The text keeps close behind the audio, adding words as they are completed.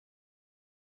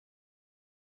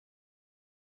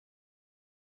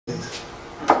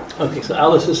Okay, so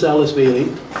Alice is Alice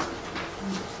Bailey.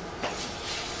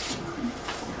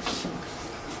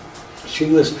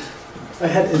 I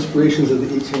had inspirations of the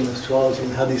I Ching and astrology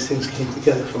and how these things came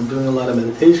together from doing a lot of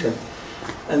meditation.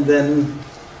 And then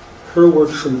her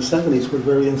works from the 70s were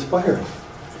very inspiring.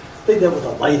 They dealt with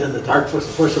the light and the dark force,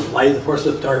 the force of light, the force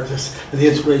of darkness, and the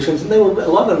inspirations. And a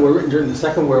lot of them were written during the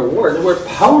Second World War. They were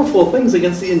powerful things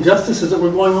against the injustices that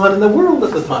were going on in the world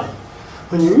at the time.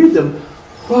 When you read them,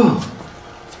 whoa,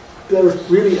 they're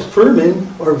really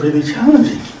affirming or really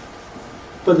challenging.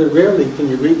 But they're rarely can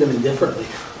you read them indifferently.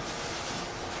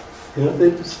 You know,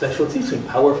 they're special teaching,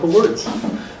 powerful words.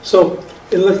 So,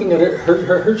 in looking at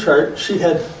her chart, she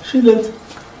lived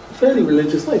a fairly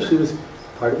religious life. She was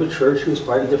part of a church, she was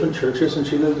part of different churches, and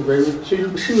she was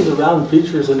around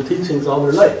preachers and teachings all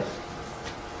her life.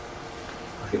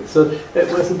 Okay, so it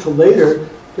wasn't until later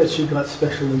that she got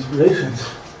special inspirations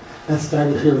and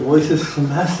started to hear voices from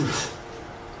masters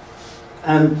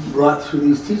and brought through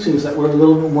these teachings that were a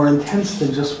little bit more intense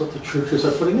than just what the churches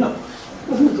are putting up. It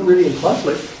wasn't really in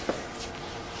conflict,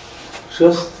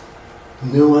 just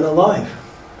new and alive,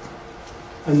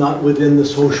 and not within the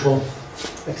social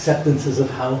acceptances of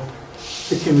how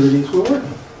the communities were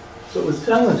working. So it was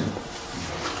challenging.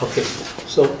 Okay,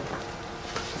 so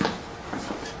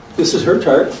this is her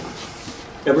chart.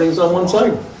 Everything's on one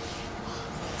side.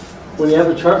 When you have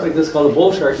a chart like this called a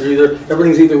bull chart,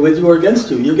 everything's either with you or against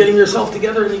you. You're getting yourself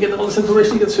together and you get all this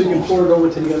information you get so you can pour it over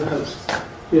to the other house,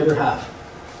 the other half.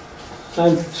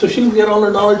 And so she would get all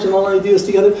her knowledge and all her ideas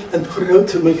together and put it out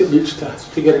to make it reach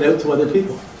to get it out to other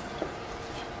people.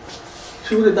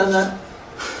 She would have done that.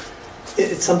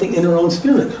 It's something in her own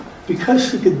spirit.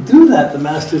 Because she could do that, the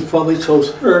masters probably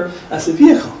chose her as a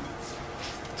vehicle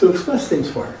to express things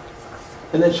for her.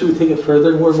 And then she would take it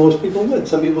further where most people would.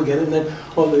 Some people get it and then,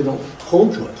 they don't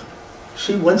hold to it.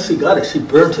 Once she got it, she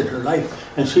burnt it her life.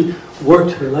 And she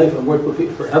worked her life and worked with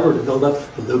people forever to build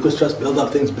up the Lucas Trust, build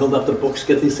up things, build up the books,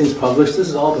 get these things published. This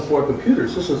is all before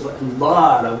computers. This is a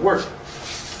lot of work.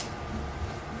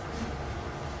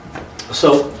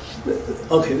 So,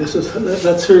 okay,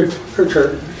 that's her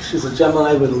chart. She's a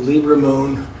Gemini with a Libra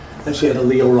moon, and she had a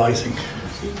Leo rising.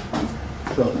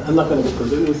 So I'm not going to go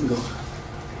further. We can go.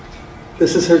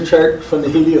 This is her chart from the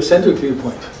heliocentric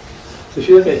viewpoint. So if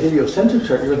you look at a heliocentric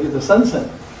chart, you're looking at the sun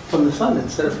from the sun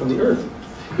instead of from the earth.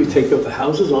 You take out the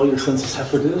houses, all your sense of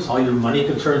separateness, all your money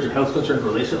concerns, your health concerns,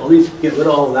 relation, all these, get rid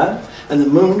of all of that. And the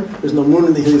moon, there's no moon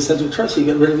in the heliocentric chart, so you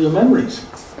get rid of your memories.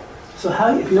 So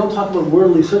if you don't talk about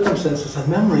worldly circumstances and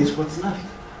memories, what's left?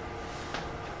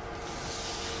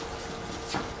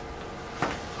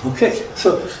 Okay,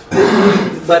 so,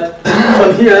 but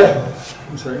from here,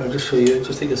 I'm sorry, I'll just show you,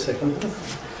 just take a second.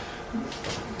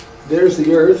 There's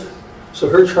the Earth. So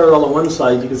her chart all on one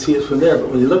side, you can see it from there, but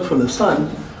when you look from the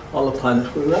sun, all the planets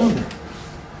go around her.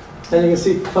 And you can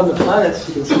see from the planets,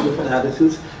 you can see different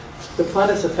attitudes. The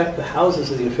planets affect the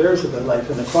houses and the affairs of their life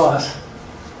and the cross.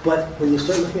 But when you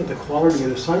start looking at the quality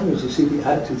of the signs, you see the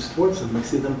attitudes towards them. You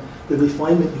see the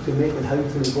refinement you can make and how you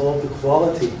can evolve the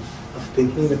quality of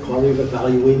thinking, the quality of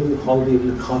evaluating, the quality of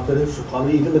your confidence,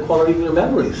 even the quality of your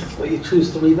memories, what you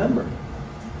choose to remember.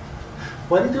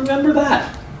 Why did you remember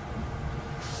that?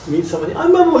 You meet somebody, I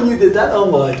remember when you did that. Oh,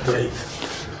 well, great.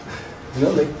 You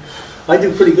know, I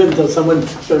do pretty good until someone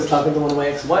starts talking to one of my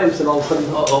ex-wives, and all of a sudden,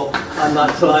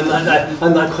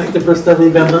 I'm not quite the person I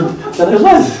remembered that I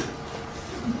was.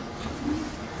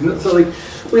 You know, so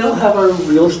we all have our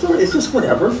real story. It's just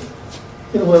whatever,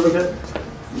 whoever got,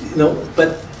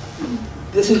 But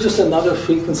this is just another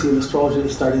frequency in astrology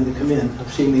that's starting to come in.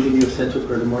 I've seen the heliocentric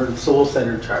or the more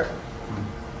soul-centered chart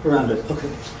around it.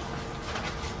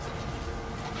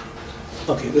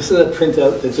 Okay, this is a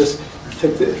printout that just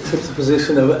took the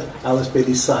position of Alice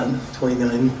Bailey's sun,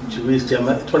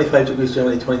 25 degrees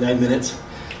Gemini, 29 minutes.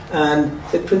 And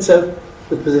it prints out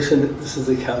the position, this is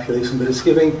the calculation, but it's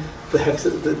giving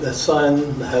the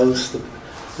sun, the house, the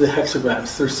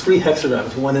hexagrams. There's 3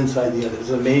 hexagrams, one inside the other. There's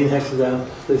a main hexagram,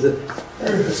 there's a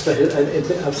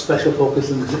special focus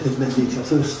in detail.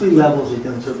 So there's 3 levels you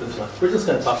can interpret this one. We're just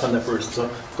going to talk on that first, so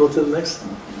go to the next.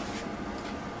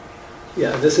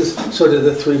 Yeah, this is sort of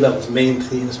the 3 levels, main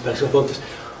theme, special focus.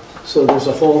 So there's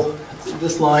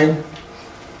this line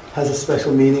has a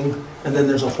special meaning, and then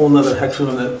there's a whole other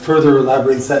hexagram that further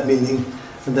elaborates that meaning,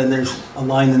 and then there's a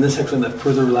line in this hexagram that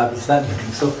further elaborates that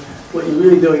meaning. So what you're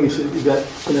really doing is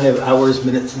you have hours,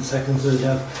 minutes, and seconds, and you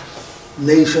have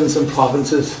nations and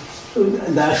provinces,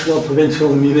 national,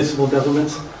 provincial, and municipal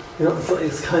governments.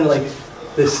 It's kind of like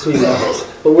there's 3 levels.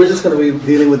 But we're just going to be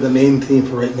dealing with the main theme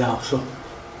for right now. So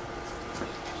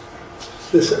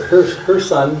this her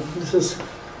sun. This is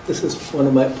This is part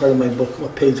of my book, a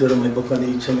page out of my book on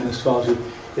I Ching and astrology.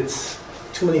 It's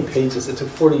too many pages. It took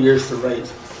 40 years to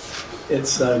write.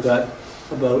 It's got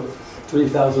about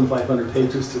 3,500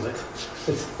 pages to it.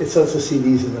 It's also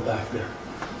CDs in the back there.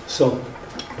 So,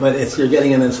 but you're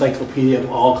getting an encyclopedia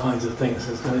of all kinds of things.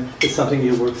 It's something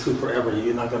you work through forever.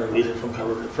 You're not going to read it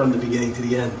from the beginning to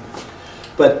the end.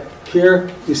 But here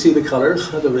you see the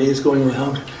colors, the rays going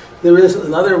around. There is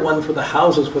another one for the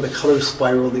houses where the colors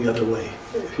spiral the other way,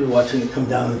 if you're watching it come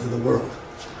down into the world.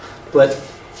 But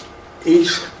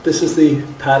this is the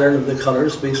pattern of the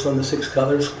colors based on the 6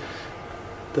 colors.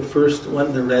 The first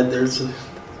one, the red, there's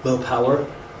willpower.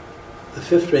 The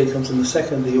 5th ray comes in the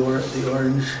second, the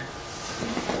orange.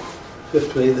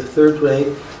 5th ray. The 3rd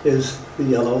ray is the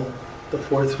yellow. The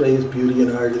 4th ray is beauty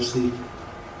and art, is the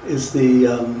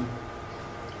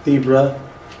Libra.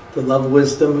 The love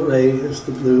wisdom ray is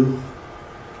the blue,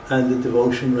 and the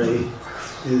devotion ray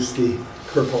is the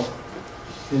purple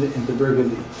in the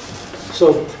burgundy.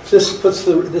 So this puts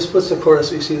the chorus.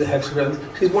 You see the hexagram.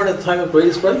 She's born at the time of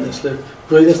greatest brightness, the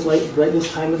greatest light,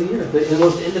 brightest time of the year, the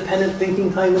most independent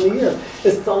thinking time of the year.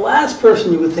 It's the last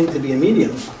person you would think to be a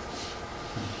medium.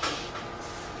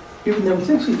 You would never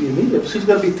think she'd be a medium. She's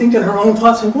going to be thinking her own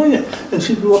thoughts and going it. And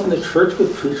she grew up in a church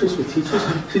with preachers, with teachers.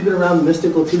 She's been around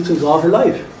mystical teachings all her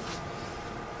life.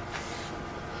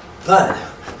 But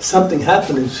something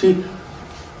happened, and she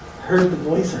heard the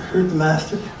voice, or heard the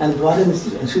master, and brought in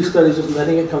this, and she started just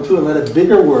letting it come through, and let a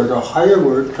bigger word, or a higher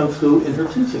word, come through in her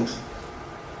teachings.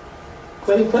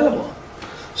 Quite incredible.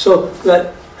 So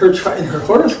that in her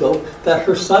horoscope, that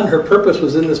her sun, her purpose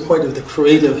was in this point of the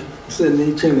creative. It's in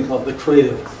the I Ching they call it the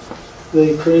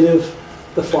creative,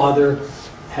 the Father,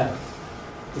 heaven.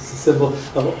 This is a symbol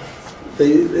of.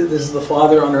 This is the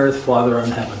Father on earth, Father on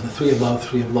heaven. The 3 above,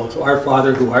 3 below. So our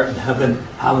Father who art in heaven,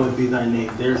 hallowed be thy name.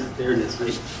 There it is,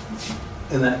 right?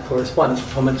 And that corresponds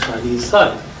from a Chinese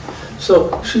side.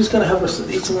 So she's going to have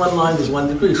each one line is 1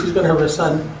 degree. She's going to have her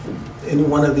sun in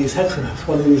one of these hexagrams,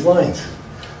 one of these lines.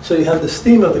 So you have this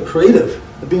theme of the creative,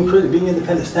 of being creative, being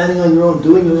independent, standing on your own,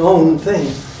 doing your own thing,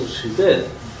 which she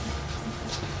did.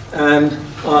 And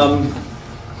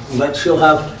that she'll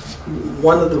have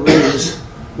one of the rays.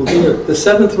 Will be here. The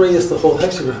 7th ray is the whole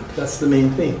hexagram. That's the main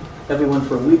theme. Everyone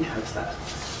for a week has that.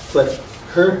 But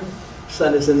her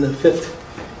sun is in the 5th,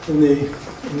 in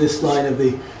this line of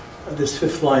this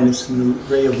 5th line is in the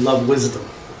ray of love wisdom.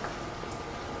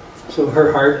 So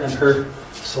her heart and her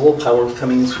soul power is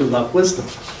coming in through love wisdom.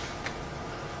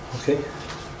 Okay?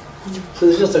 So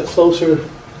there's just a closer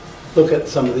look at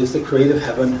some of these. The creative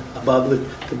heaven, above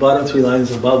the bottom 3 lines,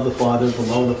 above the Father,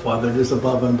 below the Father. There's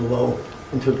above and below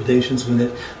interpretations in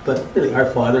it, but really, our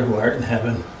Father who art in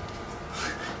heaven,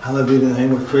 hallowed be thy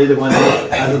name. We're creative on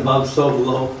earth, as above, so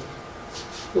below.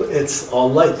 It's all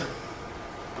light,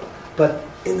 but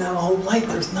in that all light,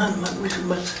 there's not much.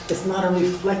 It's not a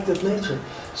reflective nature.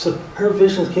 So her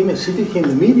visions came in. She became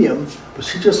the medium, but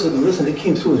she just didn't listen. It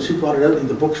came through, and she brought it out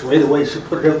into books right away. She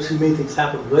put it out. She made things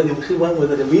happen right away. She went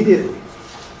with it immediately.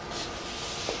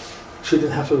 She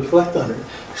didn't have to reflect on it.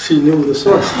 She knew the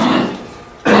source.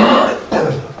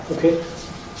 Okay,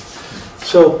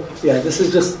 so yeah, this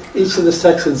is just each of the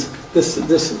sections. This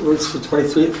works for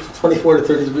 24 to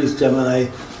 30 degrees Gemini.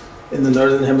 In the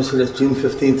northern hemisphere, that's June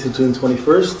 15th to June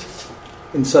 21st.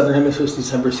 In southern hemisphere, it's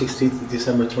December 16th to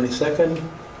December 22nd.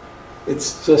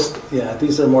 It's just, yeah,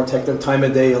 these are more technical. Time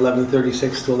of day,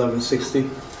 11:36 to 11:60.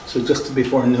 So just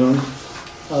before noon.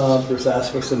 There's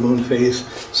aspects of moon phase.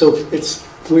 So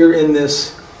we're in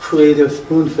this creative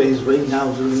moon phase right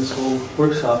now during this whole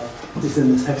workshop. Is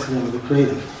in this hexagram of the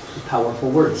creative, the powerful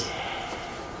words.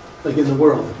 Like in the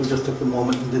world, if we just took the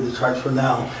moment and did the chart for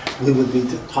now, we would be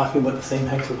talking about the same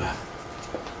hexagram.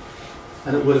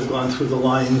 And it would have gone through the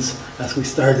lines as we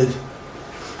started.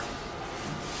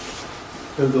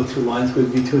 It would go through lines,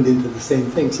 we'd be tuned into the same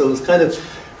thing. So it was kind of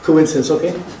coincidence,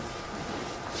 okay?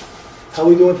 How are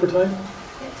we doing for time?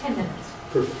 10 minutes.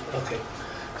 Perfect, okay.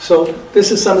 So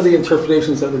this is some of the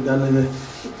interpretations that were done in the.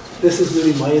 This is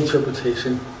really my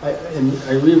interpretation. I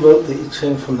rewrote the I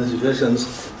Ching from these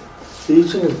visions. The I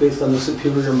Ching is based on the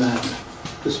superior man.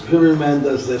 The superior man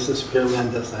does this, the superior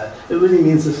man does that. It really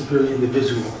means the superior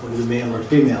individual, whether you're male or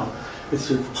female.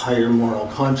 It's your higher moral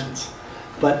conscience.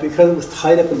 But because it was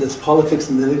tied up in this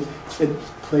politics, and then it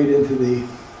played into the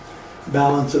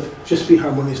balance of just be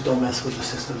harmonious, don't mess with the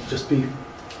system, just be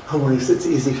harmonious. It's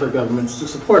easy for governments to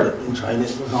support it. In China,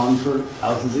 it went on for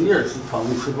thousands of years. It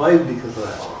probably survived because of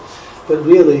that. But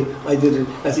really, I did it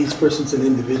as each person's an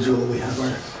individual.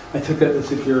 I took out the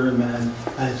superior man,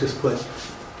 and I just put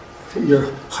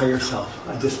your higher self.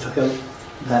 I just took out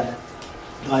that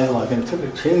dialogue, and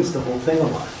it changed the whole thing a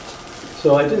lot.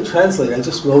 So I didn't translate, I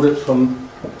just wrote it from,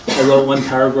 I wrote 1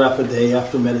 paragraph a day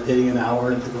after meditating an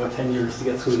hour, and it took about 10 years to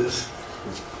get through this.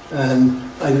 And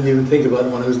I didn't even think about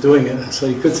it when I was doing it, so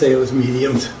you could say it was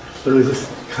mediumed, but it was just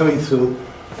coming through,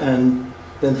 and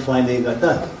then finally it got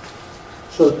done.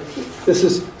 So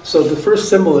so the first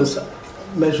symbol is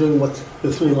measuring what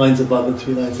the 3 lines above and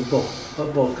 3 lines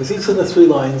above, because each of the 3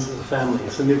 lines is a family,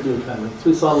 it's a nuclear family.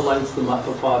 3 solid lines, the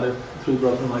father, 3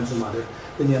 broken lines, the mother.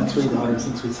 Then you have 3 daughters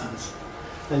and 3 sons.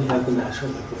 Then you have the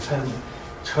natural nuclear family.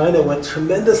 China went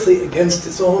tremendously against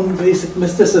its own basic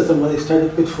mysticism when they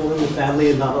started controlling the family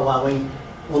and not only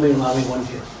allowing 1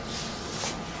 kid.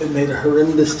 It made a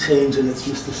horrendous change in its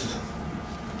mysticism.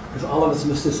 Because all of its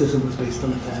mysticism was based on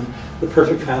the family. The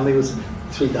perfect family was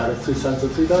 3 daughters, 3 sons,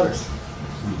 and 3 daughters.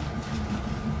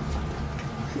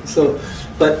 So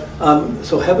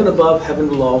heaven above, heaven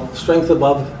below, strength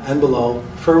above and below,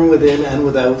 firm within and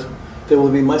without. There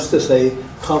will be much to say,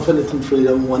 confident in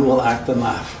freedom, one will act and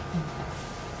laugh.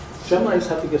 Geminis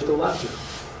have the gift of laughter.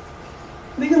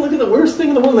 They can look at the worst thing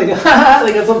in the world and they go, ha ha,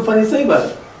 they got something funny to say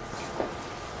about it.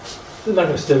 They're not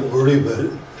going to start worrying about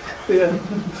it. Yeah.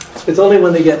 It's only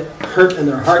when they get hurt in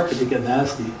their heart that they get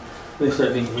nasty. They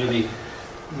start being really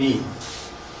mean.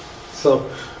 So,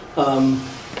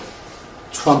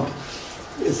 Trump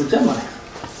is a Gemini.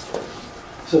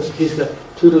 So he's got,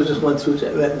 Pluto just went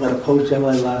opposed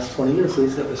Gemini the last 20 years, so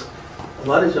he's got this, a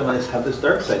lot of Geminis have this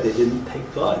dark side. They didn't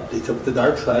take God, they took the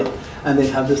dark side, and they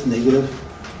have this negative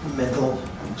mental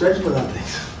judgment on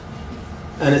things.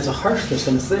 And it's a harshness,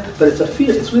 and it's there, but it's a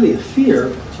fear, it's really a fear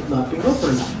of not being open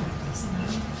enough.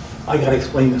 I gotta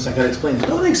explain this, I gotta explain this.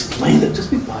 Don't explain it,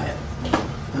 just be quiet.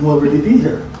 And we'll really be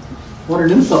here. What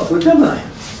an insult to a Gemini.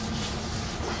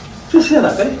 Just shut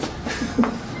up, eh?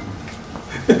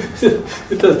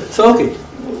 It does. So, okay,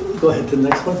 go ahead to the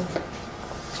next one.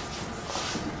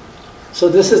 So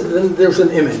this is, then there's an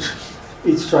image.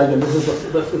 Each trigon, this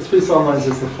is the 3 solid lines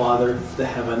is the Father, the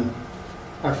heaven,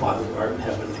 our Father who art in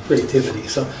heaven, the creativity.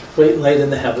 So great light in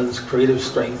the heavens, creative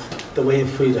strength, the way of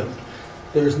freedom.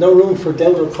 There's no room for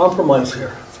doubt or compromise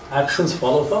here. Actions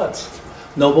follow thoughts.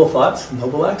 Noble thoughts,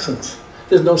 noble actions.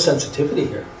 There's no sensitivity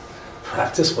here.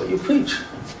 Practice what you preach.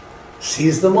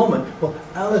 Seize the moment. Well,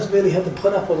 Alice Bailey had to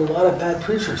put up with a lot of bad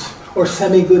preachers, or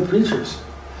semi-good preachers.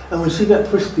 And when she got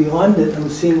pushed beyond it and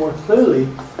was seen more clearly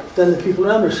than the people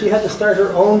around her, she had to start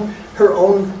her own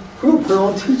group, her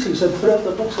own teachings, and put out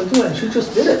the books and do it. And she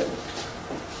just did it.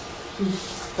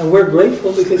 And we're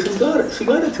grateful because she got it. She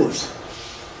got it to us.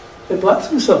 It brought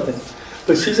through something.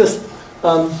 But she just,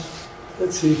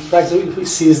 let's see, back to we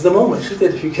seize the moment. She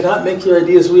did. If you cannot make your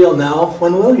ideas real now,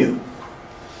 when will you?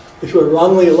 If you are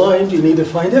wrongly aligned, you need to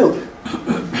find out.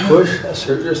 Push,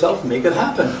 assert yourself, make it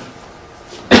happen.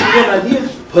 You get an idea,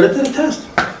 put it to the test.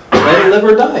 Let it live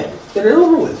or die. Get it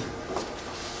over with.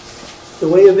 The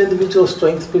way of individual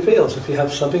strength prevails. If you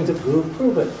have something to prove,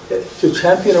 prove it. To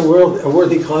champion a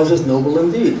worthy cause is noble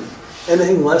indeed.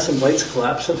 Anything less invites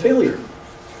collapse and failure.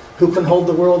 Who can hold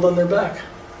the world on their back?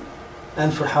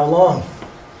 And for how long?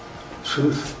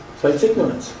 Truth fights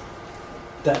ignorance.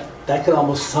 That could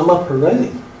almost sum up her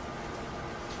writing.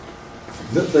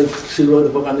 Like she wrote a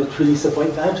book on the treatise of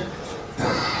white magic.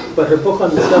 But her book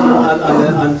on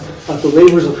the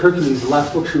labors of Hercules, the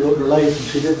last book she wrote in her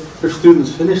life, and her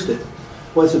students finished it,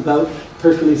 was about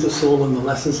Hercules' soul and the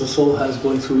lessons the soul has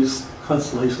going through his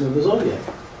constellation of the zodiac.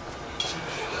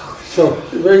 So,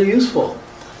 very useful.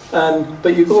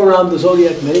 But you go around the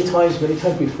zodiac many times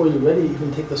before you're ready to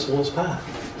even take the soul's path.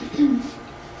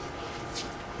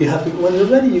 You have to, when you're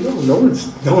ready, you go. No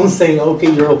one's saying,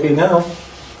 okay, you're okay now.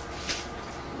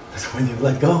 That's when you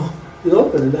let go. You're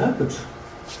open, it happens.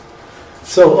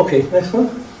 So, okay, next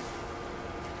one.